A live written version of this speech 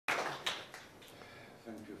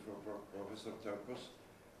Professor Terpos.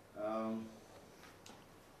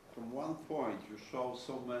 From one point, you show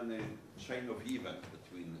so many chain of events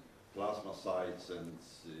between plasmacytes and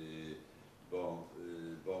bone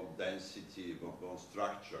density, bone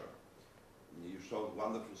structure. You showed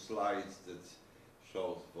wonderful slides that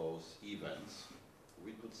shows those events.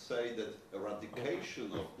 We could say that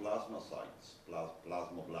eradication of plasmacytes,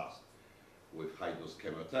 plasmoblasts, with high-dose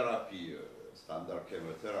chemotherapy, standard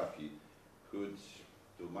chemotherapy, could,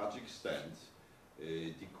 to a much extent,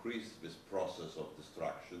 decrease this process of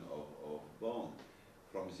destruction of bone.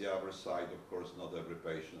 From the other side, of course, not every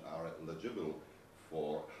patient are eligible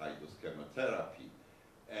for high-dose chemotherapy,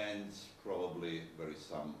 and probably there is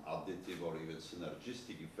some additive or even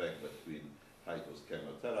synergistic effect between high-dose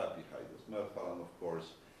chemotherapy, high-dose melphalan, of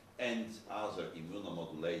course, and other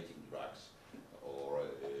immunomodulating drugs or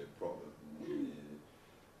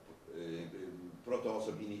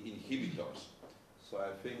Proteasome inhibitors. So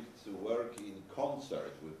I think to work in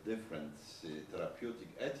concert with different therapeutic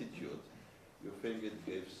attitude, you think it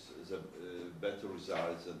gives the better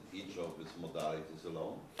results than each of its modalities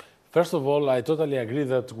alone? First of all, I totally agree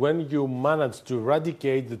that when you manage to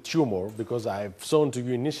eradicate the tumor, because I've shown to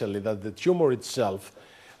you initially that the tumor itself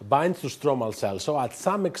binds to stromal cells, so at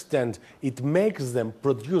some extent it makes them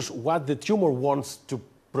produce what the tumor wants to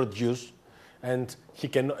produce, and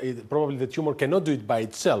probably the tumor cannot do it by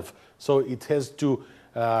itself, so it has to,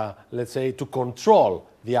 let's say, to control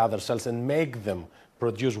the other cells and make them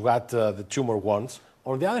produce what the tumor wants.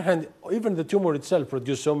 On the other hand, even the tumor itself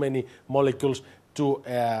produces so many molecules to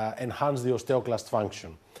enhance the osteoclast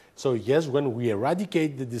function. So yes, when we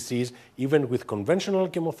eradicate the disease, even with conventional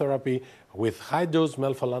chemotherapy, with high-dose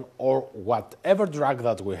melphalan, or whatever drug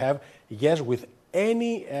that we have, yes, with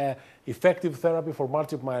any effective therapy for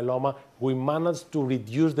multiple myeloma, we manage to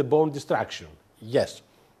reduce the bone destruction. Yes,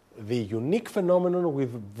 the unique phenomenon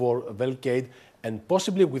with Velcade and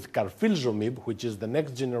possibly with carfilzomib, which is the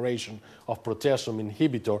next generation of proteasome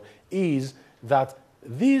inhibitor, is that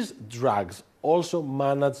these drugs also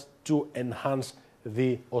manage to enhance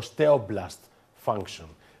the osteoblast function.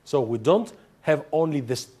 So we don't have only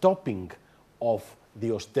the stopping of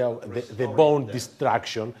the bone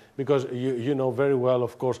destruction, because you know very well,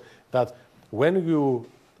 of course, that when you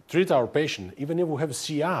treat our patient, even if we have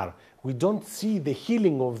CR, we don't see the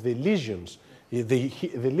healing of the lesions. The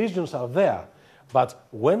lesions are there. But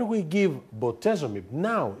when we give bortezomib,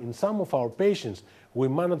 now in some of our patients, we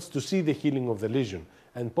manage to see the healing of the lesion.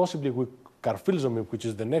 And possibly with carfilzomib, which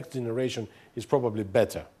is the next generation, is probably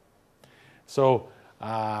better. So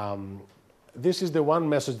this is the one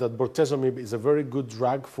message, that bortezomib is a very good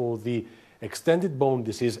drug for the extended bone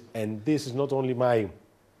disease. And this is not only my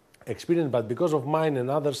experience, but because of mine and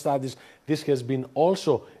other studies, this has been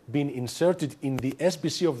also been inserted in the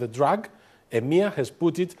SBC of the drug. EMEA has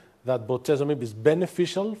put it that bortezomib is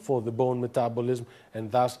beneficial for the bone metabolism,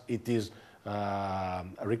 and thus it is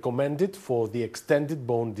recommended for the extended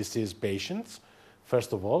bone disease patients,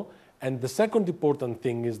 first of all. And the second important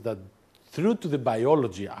thing is that through to the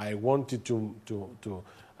biology, I wanted to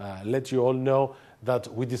let you all know that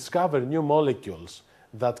we discover new molecules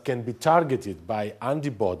that can be targeted by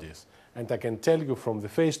antibodies. And I can tell you from the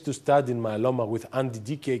phase 2 study in myeloma with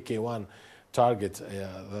anti-DKK1 target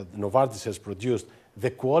that Novartis has produced, the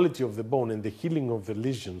quality of the bone and the healing of the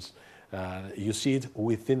lesions, you see it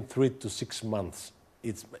within 3 to 6 months.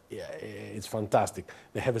 It's fantastic.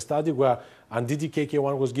 They have a study where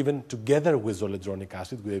anti-DKK1 was given together with zoledronic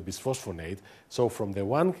acid, with a bisphosphonate. So from the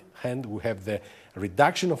one hand, we have the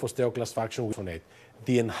reduction of osteoclast function with bisphosphonate,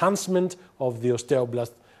 the enhancement of the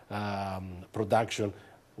osteoblast production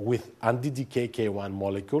with anti-DKK1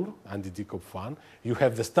 molecule, anti-DKOP1. You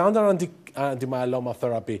have the standard anti-myeloma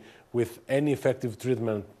therapy with any effective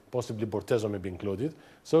treatment, possibly bortezomib included.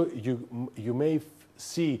 So you may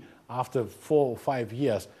see after 4 or 5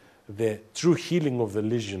 years the true healing of the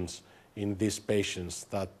lesions in these patients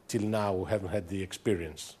that till now we haven't had the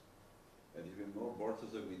experience. And even more,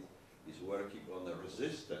 bortezomib is working on a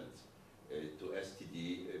resistance to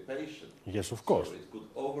STD patient. Yes, of course. So it could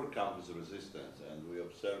overcome this resistance, and we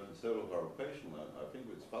observed in several of our patients, and I think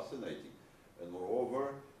it's fascinating. And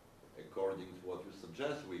moreover, according to what you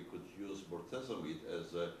suggest, we could use bortezomib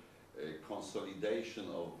as a consolidation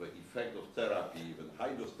of the effect of therapy, even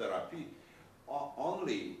high-dose therapy,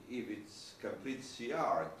 only if it's complete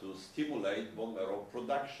CR, to stimulate bone marrow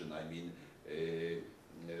production. I mean,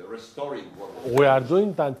 restoring what we are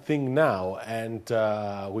doing that thing now, and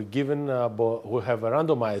we have a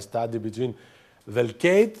randomized study between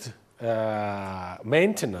Velcade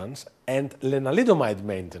maintenance and lenalidomide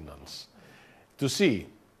maintenance to see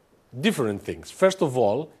different things. First of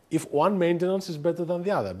all, if one maintenance is better than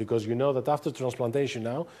the other, because you know that after transplantation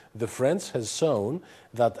now, the French has shown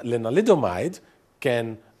that lenalidomide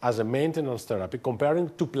can, as a maintenance therapy, comparing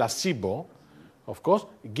to placebo, of course,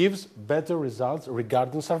 gives better results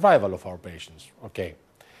regarding survival of our patients. Okay,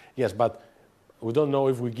 yes, but we don't know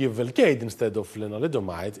if we give Velcade instead of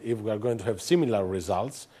lenalidomide, if we are going to have similar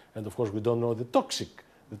results, and of course we don't know the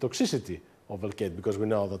toxicity of Velcade, because we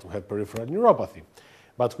know that we have peripheral neuropathy.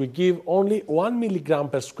 But we give only 1 milligram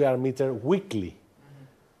per square meter weekly.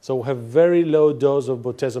 So we have very low dose of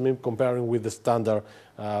bortezomib comparing with the standard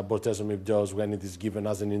bortezomib dose when it is given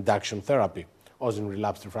as an induction therapy or in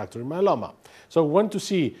relapsed refractory myeloma. So we want to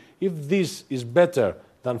see if this is better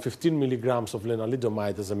than 15 milligrams of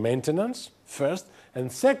lenalidomide as a maintenance, first,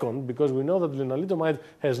 and second, because we know that lenalidomide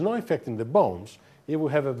has no effect in the bones, it will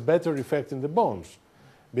have a better effect in the bones.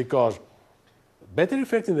 Because better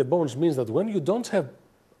effect in the bones means that when you don't have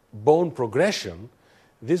bone progression,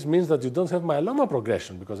 this means that you don't have myeloma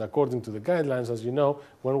progression, because according to the guidelines, as you know,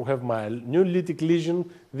 when we have new lytic lesion,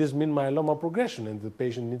 this means myeloma progression and the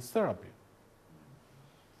patient needs therapy.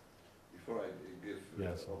 Before I give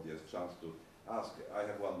audience chance to ask, I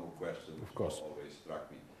have one more question, of course, which always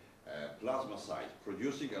struck me. Plasmacytes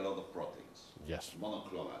producing a lot of proteins, yes,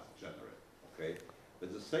 monoclonal generally, okay? But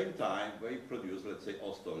at the same time, they produce, let's say,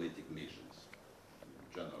 osteolytic lesions,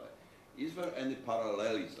 generally. Is there any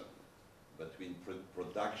parallelism between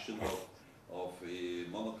production of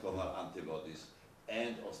monoclonal antibodies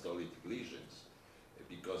and osteolytic lesions?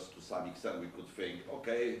 Because to some extent we could think,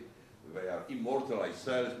 okay, they are immortalized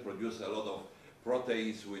cells, produce a lot of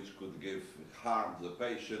proteins which could give harm to the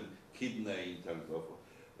patient, kidney in terms of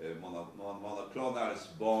monoclonals,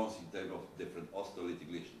 bones in terms of different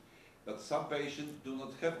osteolytic lesions. But some patients do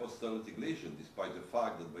not have osteolytic lesion, despite the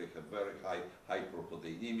fact that they have very high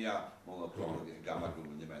hyperproteinemia, monoclonal gamma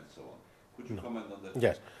globulinemia, and so on. Could you comment on that?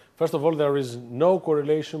 Yes. First of all, there is no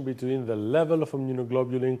correlation between the level of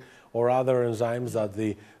immunoglobulin or other enzymes that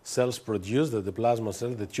the cells produce, that the plasma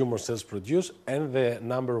cells, the tumor cells produce, and the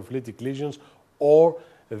number of lytic lesions or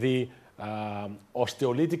the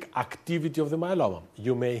osteolytic activity of the myeloma.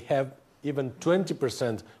 You may have even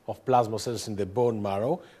 20% of plasma cells in the bone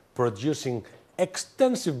marrow producing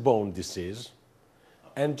extensive bone disease,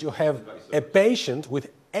 and you have a patient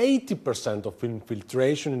with 80% of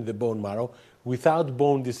infiltration in the bone marrow without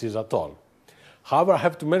bone disease at all. However, I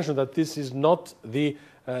have to mention that this is not the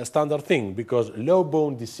standard thing, because low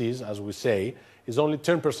bone disease, as we say, is only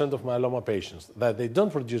 10% of myeloma patients, that they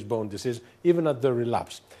don't produce bone disease even at the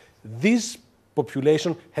relapse. This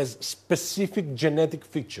population has specific genetic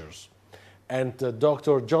features, and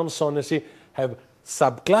Dr. John Sonesi have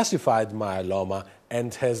subclassified myeloma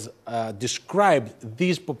and has described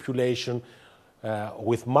this population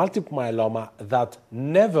with multiple myeloma that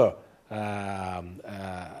never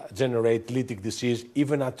generate lytic disease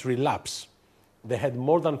even at relapse. They had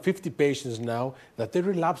more than 50 patients now that they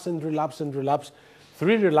relapse and relapse and relapse,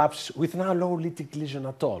 3 relapses with no lytic lesion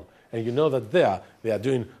at all. And you know that they are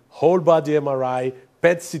doing whole body MRI,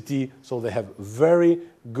 PET-CT, so they have very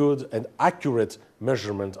good and accurate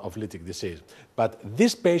measurement of lytic disease. But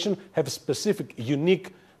these patients have specific,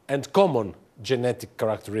 unique, and common genetic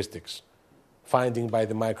characteristics, finding by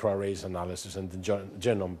the microarrays analysis and the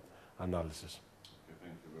genome analysis.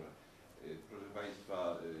 Thank you. Proszę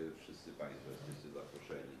Państwa, wszyscy Państwo jesteście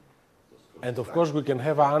zaproszeni. And of course we can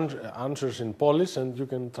have answers in Polish and you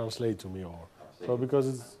can translate to me, or so, because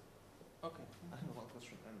it's... Okay, I have one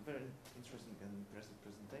question. Very interesting and impressive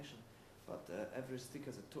presentation, but every stick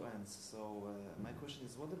has 2 ends. So my question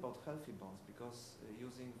is, what about healthy bones? Because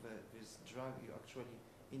using this drug, you actually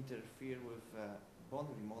interfere with bone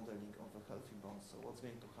remodeling of the healthy bones. So what's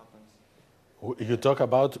going to happen? You talk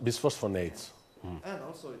about bisphosphonates. Yes. And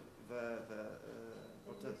also yes.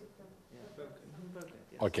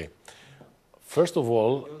 Okay. First of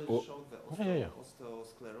all, you showed the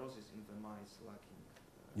osteosclerosis in the mice lacking.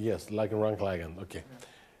 Yes, like in rank ligand. Okay.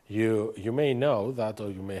 Yeah. You may know that, or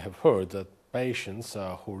you may have heard that patients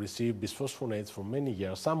who receive bisphosphonates for many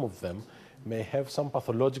years, some of them may have some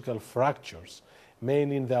pathological fractures,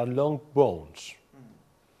 mainly in their long bones.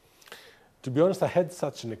 To be honest, I had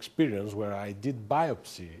such an experience where I did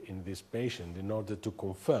biopsy in this patient in order to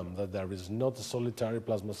confirm that there is not a solitary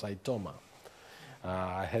plasmacytoma.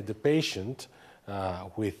 I had a patient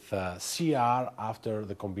with CR after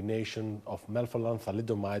the combination of melphalan,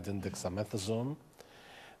 thalidomide, and dexamethasone.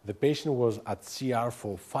 The patient was at CR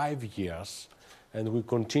for 5 years, and we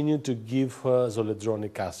continued to give her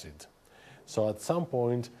zoledronic acid. So at some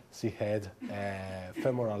point, she had a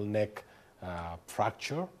femoral neck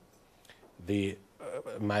fracture. The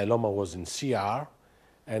myeloma was in CR,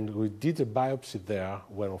 And we did a biopsy there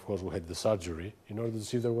when, of course, we had the surgery in order to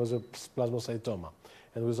see if there was a plasmacytoma.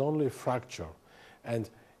 And it was only a fracture. And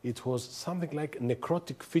it was something like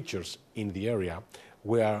necrotic features in the area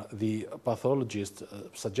where the pathologist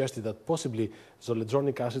suggested that possibly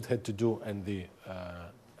zoledronic acid had to do,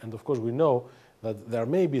 and of course we know that there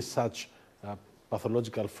may be such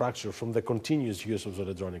pathological fracture from the continuous use of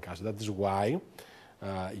zoledronic acid. That is why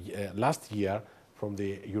last year from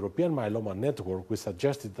the European Myeloma Network we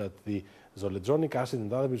suggested that the zoledronic acid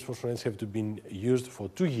and other bisphosphonates have to be used for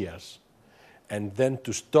 2 years and then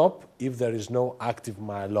to stop if there is no active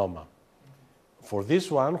myeloma. For this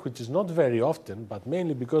one, which is not very often, but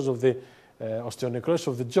mainly because of the osteonecrosis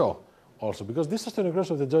of the jaw also, because this osteonecrosis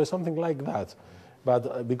of the jaw is something like that.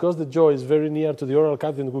 But because the jaw is very near to the oral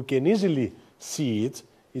cavity and we can easily see it,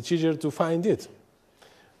 it's easier to find it.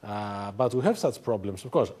 But we have such problems,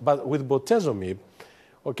 of course. But with bortezomib,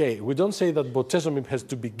 okay, we don't say that bortezomib has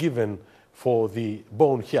to be given for the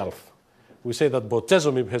bone health. We say that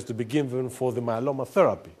bortezomib has to be given for the myeloma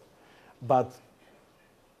therapy. But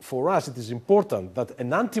for us, it is important that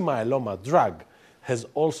an anti-myeloma drug has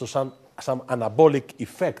also some anabolic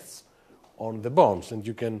effects on the bones, and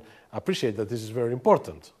you can appreciate that this is very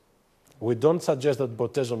important. We don't suggest that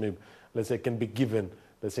bortezomib, let's say, can be given,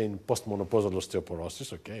 let's say, in postmenopausal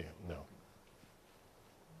osteoporosis. Okay, no.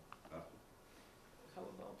 How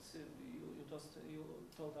about you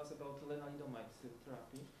told us about lenalidomide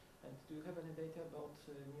therapy, and do you have any data about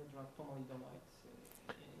new drug pomalidomide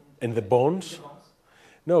in the bones?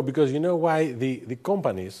 No, because you know why the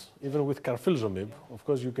companies, even with carfilzomib, of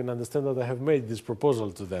course you can understand that I have made this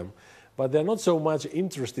proposal to them, but they're not so much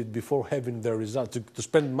interested before having the results, to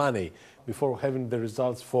spend money before having the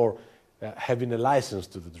results for having a license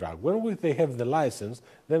to the drug. When they have the license,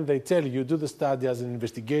 then they tell you, do the study as an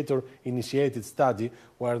investigator-initiated study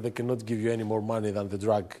where they cannot give you any more money than the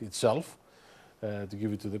drug itself to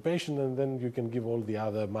give it to the patient, and then you can give all the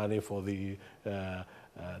other money for the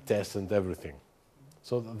tests and everything.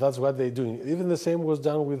 So that's what they're doing. Even the same was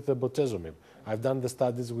done with the bortezomib. I've done the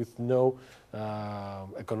studies with no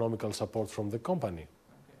economical support from the company.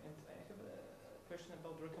 Okay, and I have a question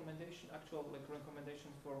about recommendation, actual recommendation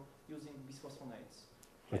for using bisphosphonates.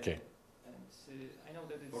 Okay. And I know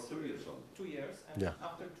that it's for 2 years. 2 years, and Yeah.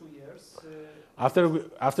 after 2 years.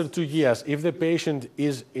 After 2 years, if the patient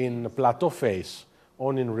is in plateau phase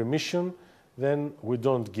or in remission, then we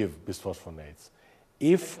don't give bisphosphonates.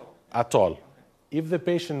 If at all. If the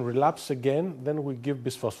patient relapses again, then we give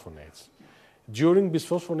bisphosphonates. During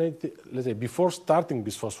bisphosphonate, let's say before starting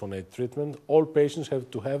bisphosphonate treatment, all patients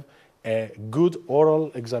have to have a good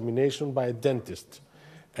oral examination by a dentist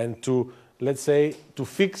and to, let's say, to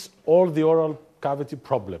fix all the oral cavity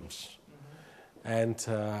problems. And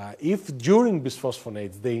if during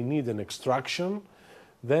bisphosphonates they need an extraction,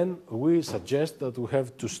 then we suggest that we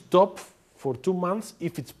have to stop for 2 months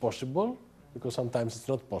if it's possible, because sometimes it's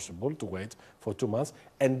not possible to wait for 2 months,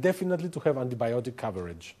 and definitely to have antibiotic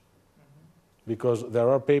coverage. Because there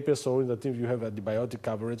are papers showing that if you have antibiotic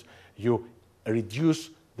coverage, you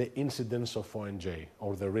reduce the incidence of ONJ,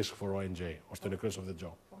 or the risk for ONJ, osteonecrosis of the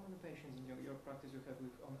jaw. How many patients in your practice you have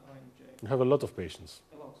with ONJ? You have a lot of patients.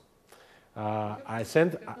 A lot. I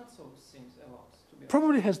sent... Not so seems a lot, to be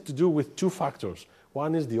Probably has to do with 2 factors.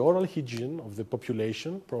 One is the oral hygiene of the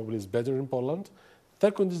population, probably is better in Poland.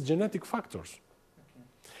 Second is genetic factors.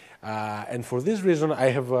 Okay. And for this reason, I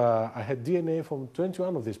had DNA from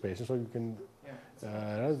 21 of these patients, so you can...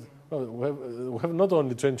 well, we have not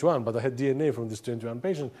only 21, but I had DNA from these 21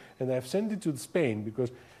 patients, and I've sent it to Spain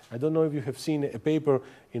because I don't know if you have seen a paper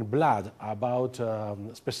in Blood about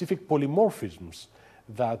specific polymorphisms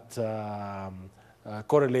that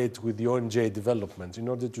correlate with the ONJ development in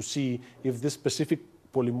order to see if this specific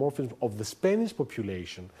polymorphism of the Spanish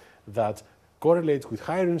population that correlates with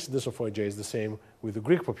higher incidence of ONJ is the same with the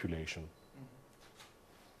Greek population.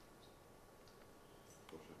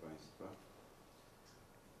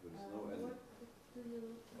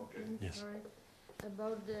 Yes.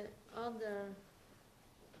 About the other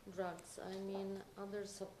drugs, I mean other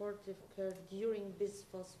supportive care during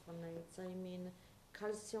bisphosphonates, I mean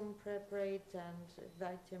calcium preparate and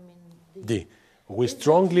vitamin D. We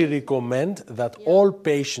strongly recommend that all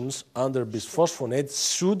patients under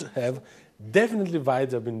bisphosphonates should have definitely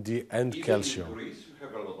vitamin D and calcium. In Greece, you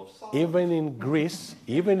have a lot of sun. Even in Greece,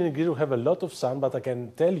 we have a lot of sun, but I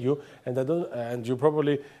can tell you, and you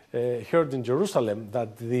probably heard in Jerusalem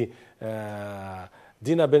that the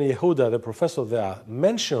Dina Ben Yehuda, the professor there,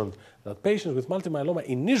 mentioned that patients with multiple myeloma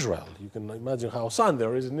in Israel, you can imagine how sun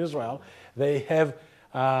there is in Israel, they have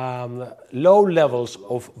low levels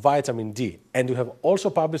of vitamin D. And you have also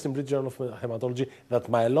published in British Journal of Hematology that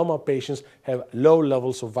myeloma patients have low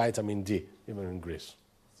levels of vitamin D, even in Greece.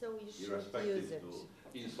 So we should use it.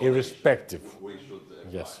 Irrespective. We should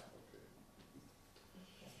apply. Yes.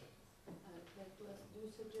 Do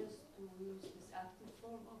you suggest to use this active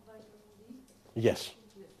form of vitamin D? Yes.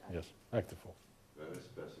 Yes. Active form. Very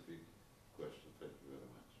specific question. Thank you very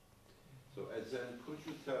much. So, and then could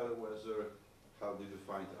you tell whether, how did you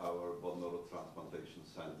find our bone marrow transplantation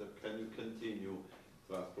center? Can you continue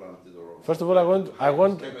transplanted or? First of all, I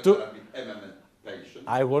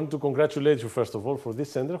want to congratulate you, first of all, for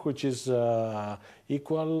this center, which is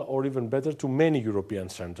equal or even better to many European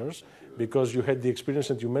centers, because you had the experience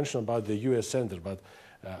that you mentioned about the US center, but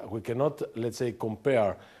we cannot, let's say,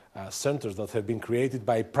 compare centers that have been created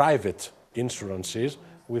by private insurances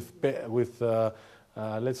with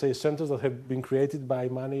let's say, centers that have been created by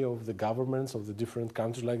money of the governments of the different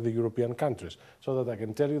countries, like the European countries. So that I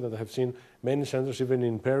can tell you that I have seen many centers, even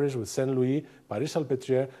in Paris with Saint Louis,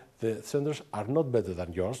 Paris-Salpêtrière. The centers are not better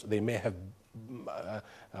than yours. They may have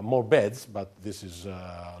more beds, but this is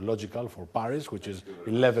logical for Paris, which is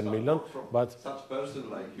 11 million. But such person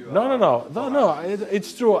like you. No.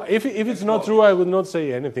 It's true. If it's not true, I would not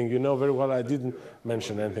say anything. You know very well I didn't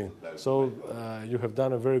mention anything. So you have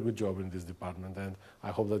done a very good job in this department, and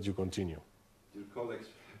I hope that you continue. Dear colleagues,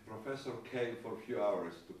 Professor came for a few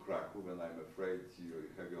hours to Krakow, and I'm afraid you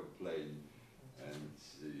have your plane, and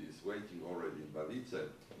is waiting already in Balice.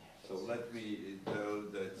 So let me tell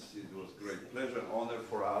that it was a great pleasure and honor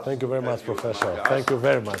for us. Thank you very much, Professor. Thank you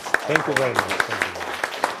very much. Thank you very much.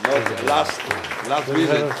 Not last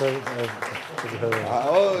visit.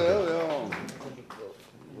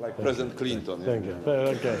 Like President Clinton. Thank you.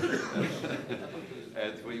 Okay.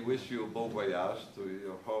 And we wish you bon voyage to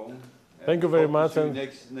your home. Thank you very much. And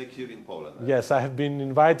next year in Poland. Yes, I have been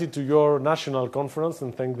invited to your national conference,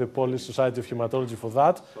 and thank the Polish Society of Hematology for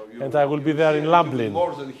that. So and I will be there in Lublin.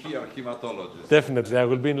 More than here, hematologists. Definitely, I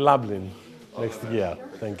will be in Lublin next year.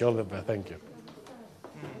 Thank you. All the best. Thank you.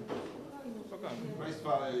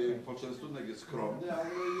 Państwa, poczęstunek jest skromny, ale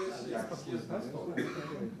jest na stole.